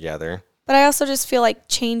yourself when you're together. But I also just feel like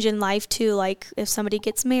change in life too, like if somebody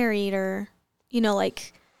gets married or, you know,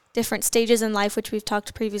 like different stages in life, which we've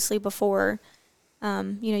talked previously before. You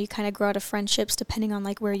know, you kind of grow out of friendships depending on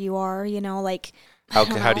like where you are, you know, like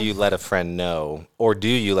how do you let a friend know, or do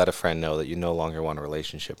you let a friend know that you no longer want a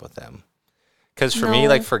relationship with them? Because for me,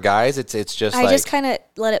 like for guys, it's just I just kind of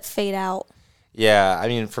let it fade out. Yeah, I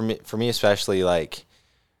mean, for me especially, like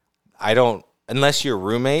I don't, unless you're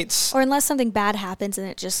roommates, or unless something bad happens and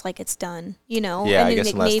it just like it's done, you know. Yeah, and I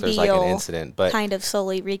guess unless there's like an incident, but kind of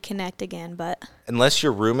slowly reconnect again. But unless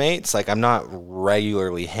you're roommates, like I'm not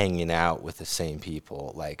regularly hanging out with the same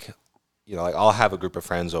people. Like, you know, like I'll have a group of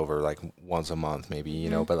friends over like once a month, maybe, you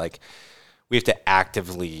know, but like we have to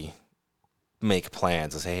actively make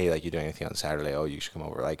plans and say, hey, like you doing anything on Saturday? Oh, you should come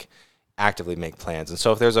over. Like actively make plans. And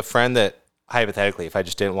so if there's a friend that hypothetically, if I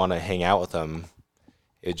just didn't want to hang out with them,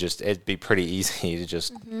 it'd be pretty easy to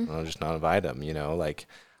just just not invite them, you know. Like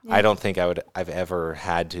I don't think I've ever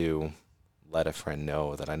had to let a friend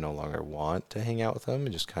know that I no longer want to hang out with them,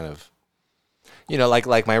 and just kind of, you know,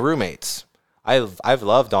 like my roommates. I've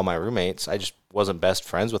loved all my roommates. I just wasn't best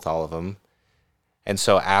friends with all of them. And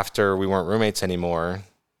so after we weren't roommates anymore,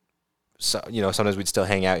 so, you know, sometimes we'd still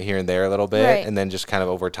hang out here and there a little bit, right. And then just kind of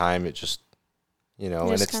over time it just, you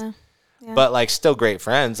know, and it's but like still great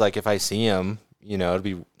friends. Like if I see them, you know, it'd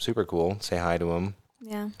be super cool. Say hi to them.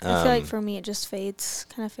 Yeah. I feel like for me, it just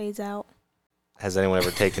kind of fades out. Has anyone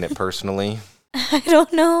ever taken it personally? I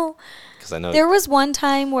don't know. Because I know there was one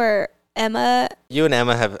time where you and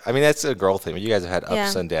Emma have, I mean, that's a girl thing, but you guys have had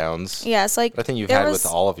ups and downs. Yeah. It's like, I think you've had with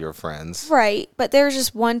all of your friends. Right. But there was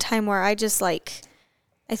just one time where I just like,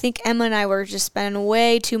 I think Emma and I were just spending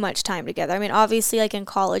way too much time together. I mean, obviously like in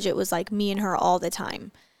college, it was like me and her all the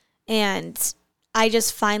time. And I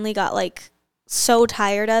just finally got like so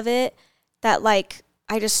tired of it that like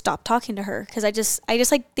I just stopped talking to her, because I just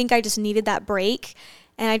like think I just needed that break,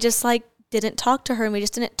 and I just like didn't talk to her, and we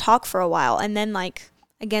just didn't talk for a while. And then like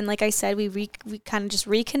again, like I said, we kind of just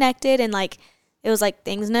reconnected, and like it was like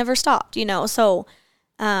things never stopped, you know. So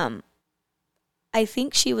I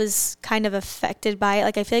think she was kind of affected by it.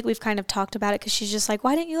 Like I feel like we've kind of talked about it, because she's just like,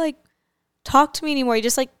 why didn't you like talk to me anymore? You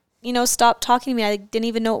just like, you know, stopped talking to me. I like, didn't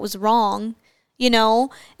even know it was wrong, you know.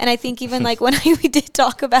 And I think even like when we did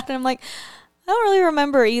talk about it, I'm like, I don't really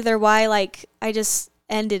remember either why like I just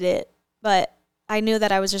ended it, but I knew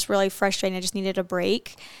that I was just really frustrated. I just needed a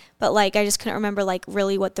break, but like I just couldn't remember like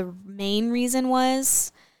really what the main reason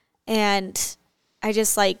was. And I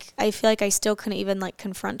just like, I feel like I still couldn't even like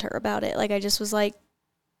confront her about it. Like I just was like,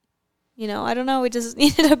 you know, I don't know, we just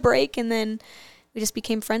needed a break, and then we just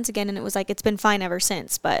became friends again, and it was like it's been fine ever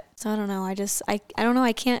since. But so I don't know, I don't know,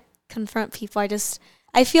 I can't confront people.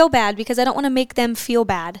 I feel bad because I don't want to make them feel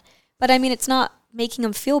bad. But I mean, it's not making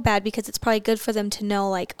them feel bad because it's probably good for them to know,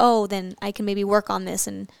 like, oh, then I can maybe work on this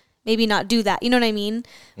and maybe not do that. You know what I mean?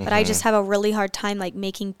 Mm-hmm. But I just have a really hard time, like,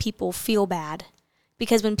 making people feel bad.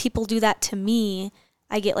 Because when people do that to me,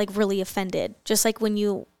 I get, like, really offended. Just like when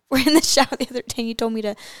you were in the shower the other day and you told me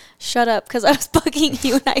to shut up because I was bugging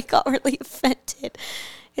you and I got really offended.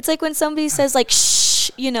 It's like when somebody says, like,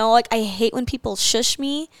 shh, you know, like, I hate when people shush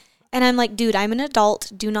me. And I'm like, dude, I'm an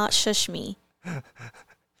adult. Do not shush me.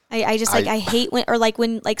 I just, like, I hate when, or like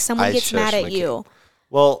when, like, someone gets mad at you.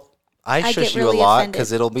 Well, I shush you really a lot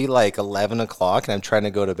because it'll be like 11 o'clock and I'm trying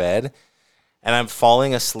to go to bed and I'm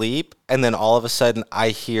falling asleep. And then all of a sudden I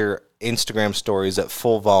hear Instagram stories at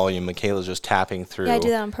full volume. Michaela's just tapping through. Yeah, I do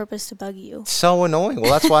that on purpose to bug you. It's so annoying.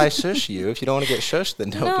 Well, that's why I shush you. If you don't want to get shushed, then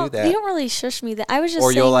don't do that. You don't really shush me. I was just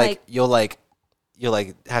or saying, you'll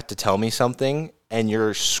have to tell me something and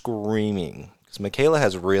you're screaming. Because Michaela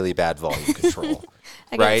has really bad volume control.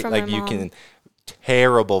 Right? Like you can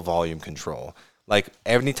terrible volume control. Like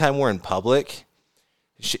every time we're in public,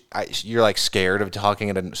 you're like scared of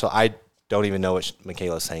talking so I don't even know what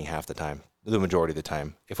Michaela's saying half the time, the majority of the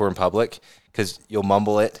time, if we're in public, because you'll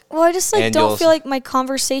mumble it. Well, I just like don't feel like my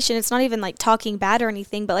conversation. It's not even like talking bad or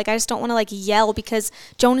anything, but like I just don't want to like yell because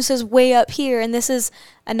Jonas is way up here, and this is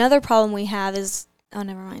another problem we have. Is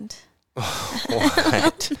never mind.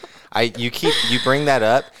 What? You bring that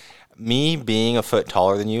up. Me being a foot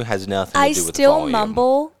taller than you has nothing to do with the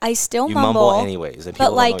volume. I still you mumble anyways. And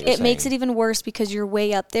but like it makes it even worse because you're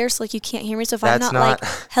way up there, so like you can't hear me. So if I'm not like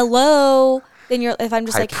hello, then if I'm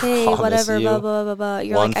just like hey whatever blah blah blah blah,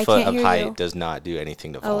 you're like I can't hear you. 1 foot of height does not do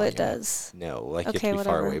anything to volume. Oh, it does. No, like you have to be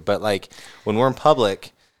far away. But like when we're in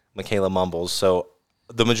public, Michaela mumbles. So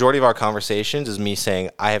the majority of our conversations is me saying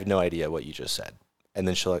I have no idea what you just said, and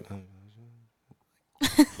then she'll like.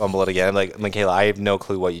 Mumble it again. I'm like, Michaela, I have no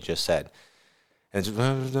clue what you just said. And you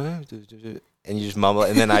just mumble it,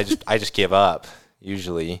 and then I just give up,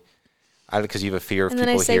 usually. Because you have a fear of people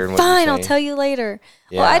hearing what you're saying. Fine, I'll tell you later.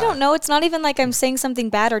 Yeah. Well, I don't know. It's not even like I'm saying something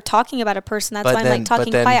bad or talking about a person. That's why I'm like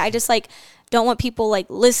talking quiet. I just like don't want people like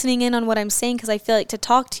listening in on what I'm saying because I feel like to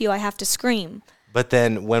talk to you, I have to scream. But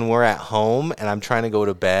then when we're at home and I'm trying to go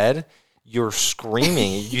to bed, you're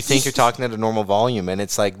screaming. You think you're talking at a normal volume, and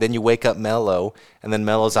it's like then you wake up Mello, and then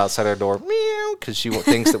Mello's outside our door, meow, because she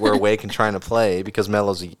thinks that we're awake and trying to play because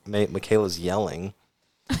Michaela's yelling.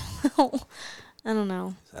 I don't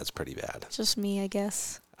know. That's pretty bad. Just me, I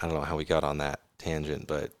guess. I don't know how we got on that tangent,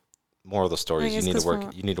 but moral of the story is you need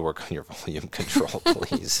to work on your volume control,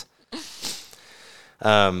 please.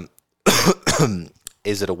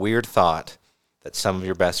 Is it a weird thought that some of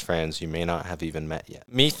your best friends you may not have even met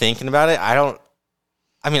yet? Me thinking about it,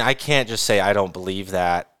 I can't just say I don't believe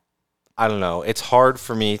that. I don't know. It's hard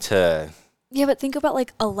for me to... Yeah, but think about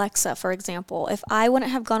like Alexa, for example. If I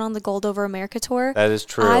wouldn't have gone on the Gold Over America tour... That is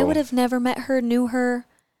true. I would have never met her, knew her.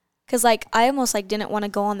 Because like I almost like didn't want to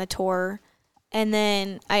go on the tour. And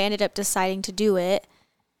then I ended up deciding to do it.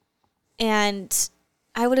 And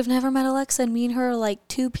I would have never met Alexa, and me and her are like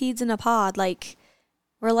two peas in a pod. Like...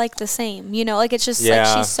 We're like the same, you know, like it's just like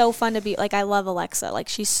she's so fun to be like. I love Alexa, like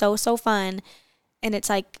she's so fun, and it's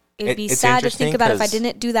like it'd be sad to think about if I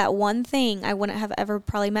didn't do that one thing, I wouldn't have ever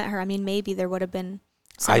probably met her. I mean, maybe there would have been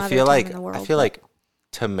some other time in the world. I feel like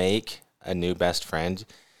to make a new best friend,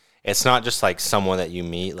 it's not just like someone that you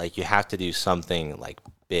meet. Like you have to do something like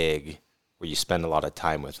big where you spend a lot of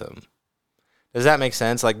time with them. Does that make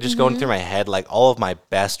sense? Like just going through my head, like all of my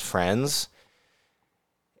best friends.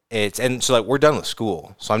 So like we're done with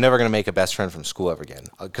school, so I'm never gonna make a best friend from school ever again.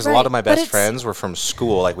 Because a lot of my best friends were from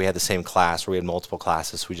school. Like we had the same class, where we had multiple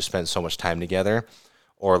classes. So we just spent so much time together,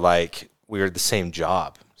 or like we were the same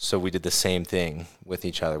job, so we did the same thing with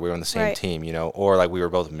each other. We were on the same team, you know, or like we were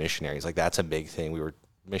both missionaries. Like that's a big thing. We were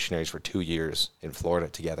missionaries for 2 years in Florida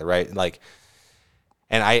together, right? Like,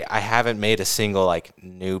 and I haven't made a single like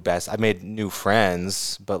I made new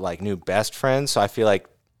friends, but like new best friends. So I feel like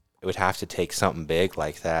it would have to take something big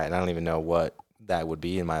like that, and I don't even know what that would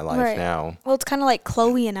be in my life now. Well, it's kind of like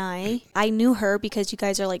Chloe and I. I knew her because you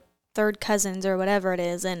guys are like third cousins or whatever it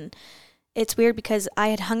is, and it's weird because I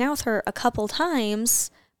had hung out with her a couple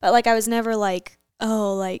times, but like I was never like,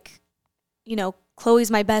 oh, like, you know,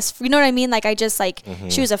 Chloe's my best. You know what I mean? Like I just like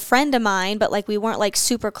she was a friend of mine, but like we weren't like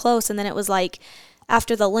super close. And then it was like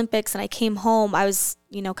after the Olympics and I came home, I was,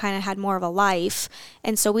 you know, kind of had more of a life.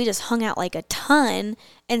 And so we just hung out like a ton.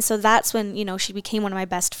 And so that's when, you know, she became one of my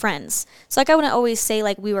best friends. So like I wouldn't always say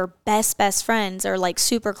like we were best friends or like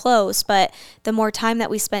super close, but the more time that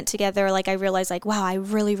we spent together, like I realized like, wow, I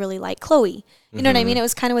really, really like Chloe. You know what I mean? It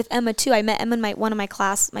was kind of with Emma too. I met Emma in one of my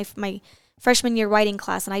class, my freshman year writing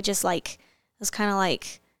class. And I just like, was kind of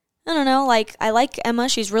like, I don't know, like, I like Emma.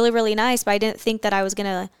 She's really, really nice, but I didn't think that I was going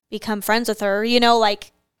to become friends with her. You know,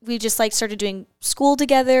 like, we just, like, started doing school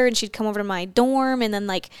together, and she'd come over to my dorm, and then,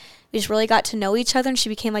 like, we just really got to know each other, and she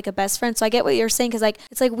became, like, a best friend. So I get what you're saying, because, like,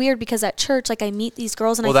 it's, like, weird, because at church, like, I meet these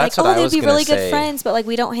girls, and I feel like, oh, they'd be really good friends, but, like,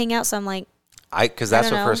 we don't hang out, so I'm like, because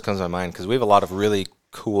that's what first comes to my mind, because we have a lot of really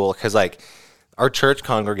cool, because, like, our church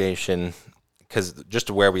congregation, because just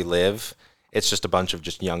where we live, it's just a bunch of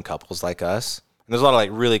just young couples like us. And there's a lot of, like,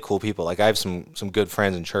 really cool people. Like, I have some good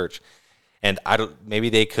friends in church, and maybe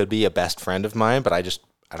they could be a best friend of mine, but I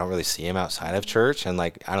don't really see them outside of church. And,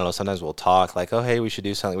 like, I don't know, sometimes we'll talk like, oh, hey, we should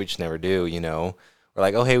do something we just never do, you know. We're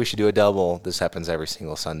like, oh, hey, we should do a double. This happens every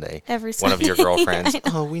single Sunday. Every Sunday. One of your girlfriends,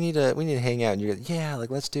 oh, we need to hang out. And you're like, yeah, like,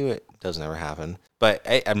 let's do it. Doesn't ever happen. But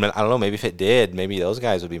I mean, I don't know, maybe if it did, maybe those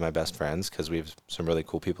guys would be my best friends, because we have some really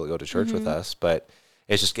cool people that go to church with us. But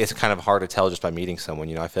it's kind of hard to tell just by meeting someone.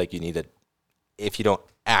 You know, I feel like you need to, if you don't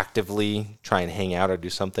actively try and hang out or do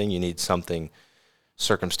something, you need something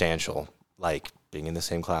circumstantial, like being in the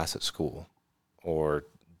same class at school or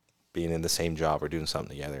being in the same job or doing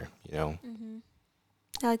something together, you know?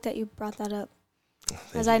 I like that you brought that up,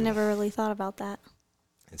 because I never really thought about that.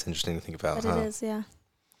 It's interesting to think about, But it is, yeah.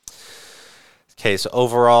 Okay, so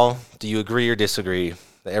overall, do you agree or disagree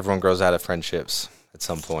that everyone grows out of friendships at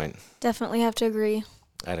some point? Definitely have to agree.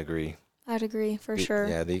 I'd agree. For sure.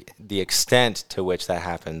 Yeah, the extent to which that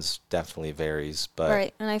happens definitely varies, but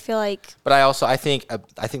right, and I feel like. But I think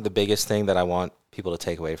the biggest thing that I want people to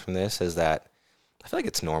take away from this is that I feel like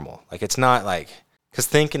it's normal. Like, it's not like, because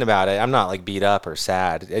thinking about it, I'm not like beat up or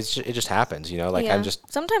sad. It just happens, you know. Like, yeah. I'm just.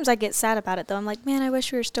 Sometimes I get sad about it though. I'm like, man, I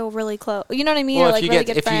wish we were still really close. You know what I mean? Well, or like really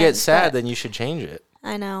good if friends, you get sad, then you should change it.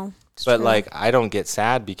 I know. But true. like, I don't get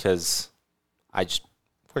sad because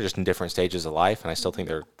we're just in different stages of life, and I still think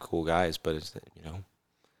they're cool guys. But it's, you know,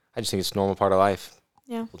 I just think it's a normal part of life.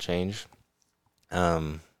 Yeah. Will change.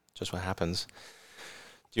 Just what happens.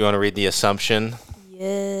 Do you want to read the assumption?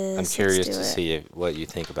 Yes. I'm curious to see what you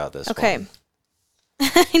think about this. Okay. One.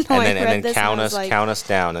 I know. And then count us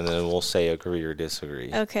down, and then we'll say agree or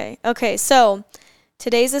disagree. Okay. So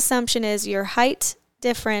today's assumption is your height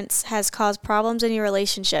difference has caused problems in your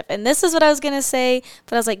relationship. And this is what I was going to say,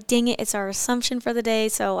 but I was like, dang it, it's our assumption for the day,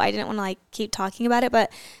 so I didn't want to like keep talking about it.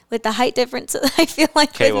 But with the height difference, I feel like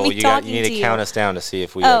okay, well, you need to count us down to see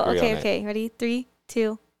if we agree on it. Okay. Ready? 3,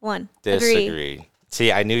 2, 1. Disagree. Agree.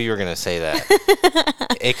 See, I knew you were going to say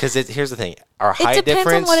that. Because here's the thing. Our height difference. It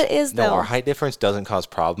depends on what it is, though. No, our height difference doesn't cause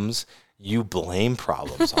problems. You blame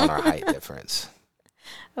problems on our height difference.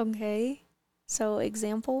 Okay. So,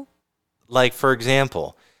 example? Like, for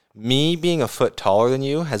example, me being a foot taller than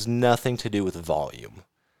you has nothing to do with volume.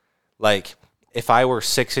 Like, if I were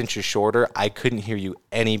 6 inches shorter, I couldn't hear you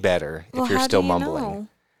any better if you're still mumbling.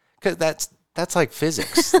 Because that's like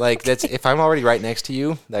physics. Like, that's if I'm already right next to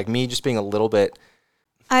you, like me just being a little bit.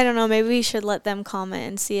 I don't know. Maybe we should let them comment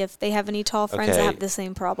and see if they have any tall friends that have the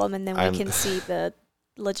same problem, and then we can see the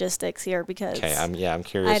logistics here. Because I'm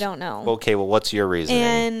curious. I don't know. Okay, well, what's your reasoning?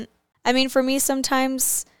 And I mean, for me,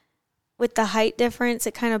 sometimes with the height difference,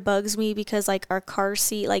 it kind of bugs me because like our car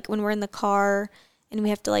seat, like when we're in the car and we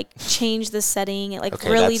have to like change the setting, it like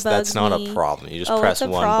really bugs me. That's not a problem. You just press one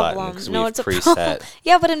button because we've preset.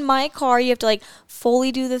 Yeah, but in my car, you have to like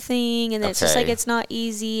fully do the thing, and it's just like it's not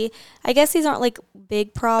easy. I guess these aren't like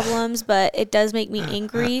big problems, but it does make me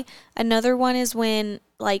angry. Another one is when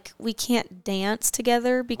like we can't dance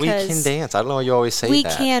together because we can dance. I don't know why you always say that. We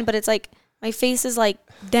can, but it's like my face is like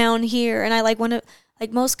down here, and I like want to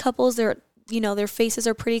like most couples their faces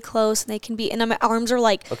are pretty close, and they can be, and my arms are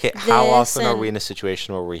like okay. How often are we in a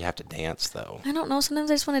situation where we have to dance though? I don't know. Sometimes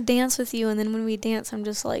I just want to dance with you, and then when we dance, I'm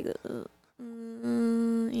just like,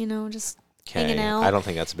 just hanging out. I don't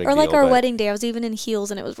think that's a big deal. Or like our wedding day, I was even in heels,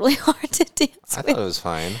 and it was really hard to dance. I thought it was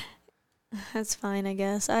fine. That's fine, I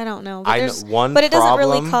guess. I don't know. But it doesn't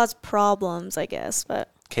really cause problems, I guess. But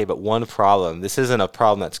okay, but one problem. This isn't a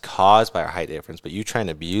problem that's caused by our height difference, but you trying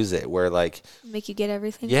to abuse it where like make you get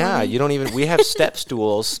everything. Yeah, you don't even we have step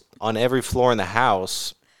stools on every floor in the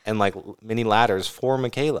house and like mini ladders for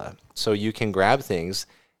Michaela. So you can grab things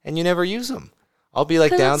and you never use them. I'll be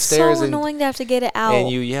like downstairs, it's so annoying to have to get it out. And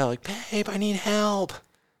you yell like, "Babe, I need help."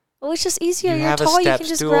 Well, it's just easier. You're tall, you can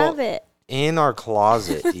just grab it. In our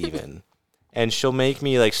closet even. And she'll make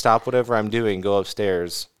me like stop whatever I'm doing, go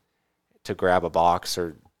upstairs to grab a box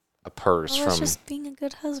or a purse it's just being a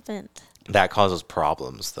good husband. That causes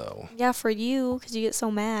problems, though. Yeah, for you, because you get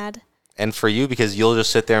so mad. And for you, because you'll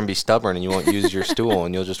just sit there and be stubborn, and you won't use your stool,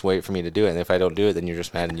 and you'll just wait for me to do it. And if I don't do it, then you're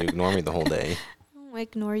just mad, and you ignore me the whole day. I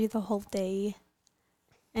ignore you the whole day.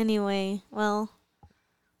 Anyway, well,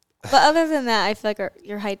 But other than that, I feel like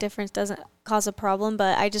your height difference doesn't cause a problem.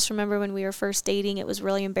 But I just remember when we were first dating, it was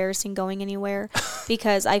really embarrassing going anywhere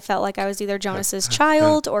because I felt like I was either Jonas's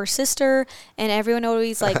child or sister, and everyone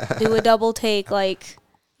always like do a double take, like,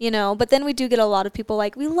 you know. But then we do get a lot of people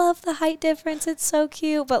like, we love the height difference, it's so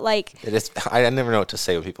cute. But like, it is. I never know what to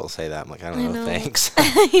say when people say that. I'm like, I don't know. Thanks.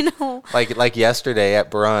 I know. Like yesterday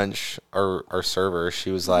at brunch, our server,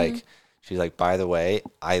 she was like. She's like, by the way,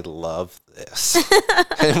 I love this.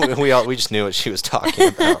 And we just knew what she was talking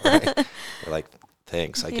about, right? We're like,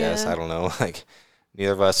 thanks, I guess. I don't know. Like,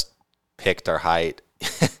 neither of us picked our height.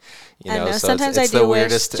 I know. So sometimes it's I do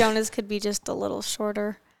wish Jonas could be just a little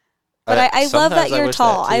shorter. But I love that you're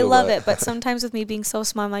tall. Too, I love it. But sometimes with me being so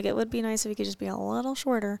small, I'm like, it would be nice if you could just be a little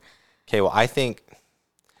shorter. Okay, well, I think,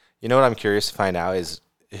 you know what I'm curious to find out is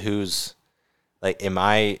who's, like, am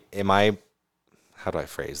I, how do I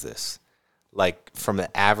phrase this? Like, from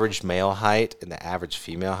the average male height and the average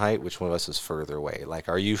female height, which one of us is further away? Like,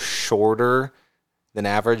 are you shorter than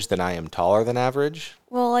average than I am taller than average?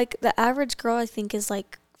 Well, like, the average girl, I think, is,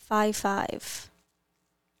 like, 5'5".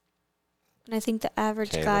 And I think the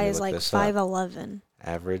average guy is, like, 5'11".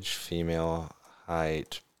 Average female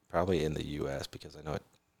height, probably in the U.S., because I know it.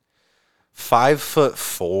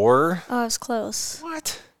 5'4". Oh, it's close.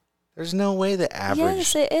 What? There's no way the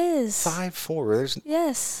average. Yes, it is. 5'4". There's.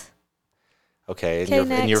 Yes. Okay,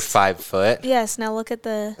 and you're 5 foot. Yes. Now look at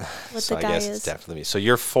the what so the guy is. I guess it's definitely me. So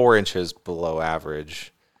you're 4 inches below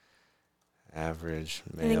average. Average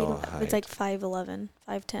male height. It's like 5'11",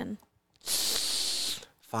 5'10".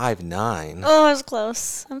 5'9". Oh, I was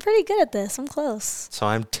close. I'm pretty good at this. I'm close. So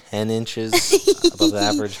I'm 10 inches above the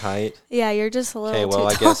average height. Yeah, you're just a little. Okay,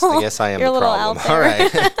 well, too tall. I guess I am the problem. All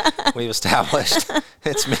right, we've established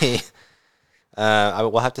it's me.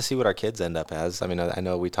 We'll have to see what our kids end up as. I mean, I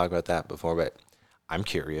know we talked about that before, but I'm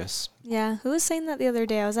curious. Yeah, who was saying that the other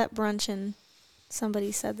day? I was at brunch and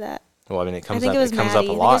somebody said that. Well, I mean, it comes up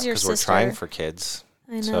a lot because we're trying for kids.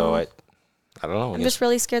 I know. So I don't know. I'm just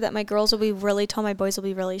really scared that my girls will be really tall, my boys will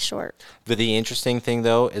be really short. But the interesting thing,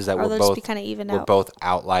 though, is that we're both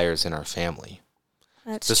outliers in our family.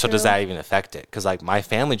 That's true. So does that even affect it? Because like my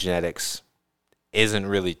family genetics isn't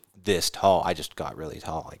really this tall. I just got really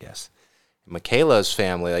tall, I guess. Michaela's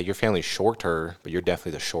family, like your family's shorter, but you're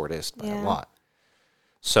definitely the shortest by a lot.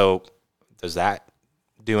 So does that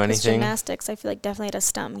do anything? Gymnastics, I feel like definitely had to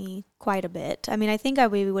stump me quite a bit. I mean, I think I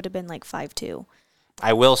maybe would have been like 5'2".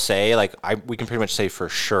 I will say, like, we can pretty much say for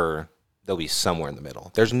sure they'll be somewhere in the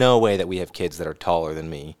middle. There's no way that we have kids that are taller than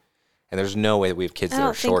me, and there's no way that we have kids that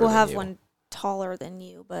are shorter than you. I don't think we'll have one taller than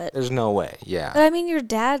you, but there's no way. Yeah. But I mean, your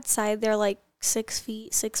dad's side, they're like 6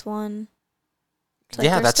 feet, 6'1". So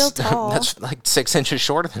yeah, that's still tall. That's like 6 inches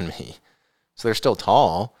shorter than me. So they're still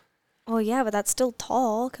tall. Oh yeah, but that's still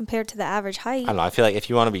tall compared to the average height. I don't know. I feel like if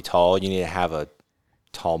you want to be tall, you need to have a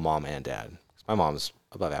tall mom and dad. My mom's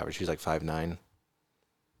above average. She's like 5'9".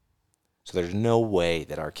 So there's no way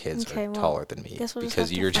that our kids are taller than me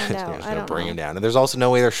because you're just going to bring them down. And there's also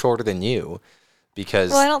no way they're shorter than you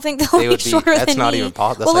because I don't think they'll be shorter than me. That's not even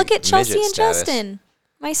possible. Well, look at Chelsea and Justin,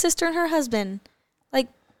 my sister and her husband. Like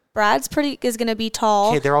Brad's is going to be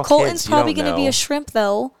tall. Okay, they're all Colton's kids. probably going to be a shrimp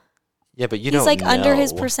though. Yeah, but you don't know. He's like under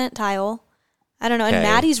his percentile. I don't know. And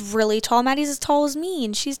Maddie's really tall. Maddie's as tall as me,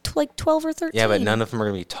 and she's like 12 or 13. Yeah, but none of them are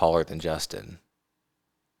going to be taller than Justin.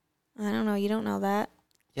 I don't know. You don't know that.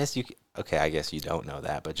 Yes, you. Okay, I guess you don't know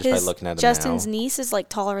that, but just by looking at him Justin's niece is like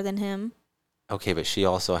taller than him. Okay, but she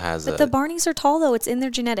also has. But the Barneys are tall though. It's in their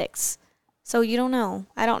genetics, so you don't know.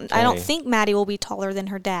 I don't think Maddie will be taller than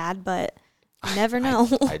her dad, but you never know.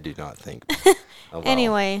 I do not think. Oh, well.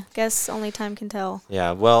 Anyway, guess only time can tell.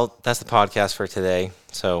 Yeah, well, that's the podcast for today.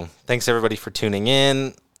 So thanks everybody for tuning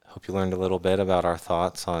in. Hope you learned a little bit about our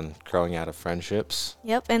thoughts on growing out of friendships.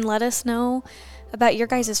 Yep, and let us know about your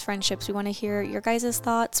guys' friendships. We want to hear your guys'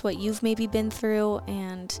 thoughts, what you've maybe been through,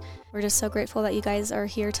 and we're just so grateful that you guys are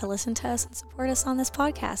here to listen to us and support us on this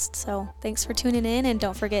podcast. So thanks for tuning in, and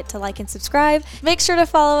don't forget to like and subscribe. Make sure to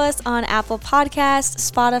follow us on Apple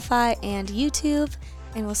Podcasts, Spotify, and YouTube,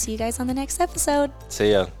 and we'll see you guys on the next episode.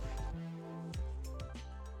 See ya.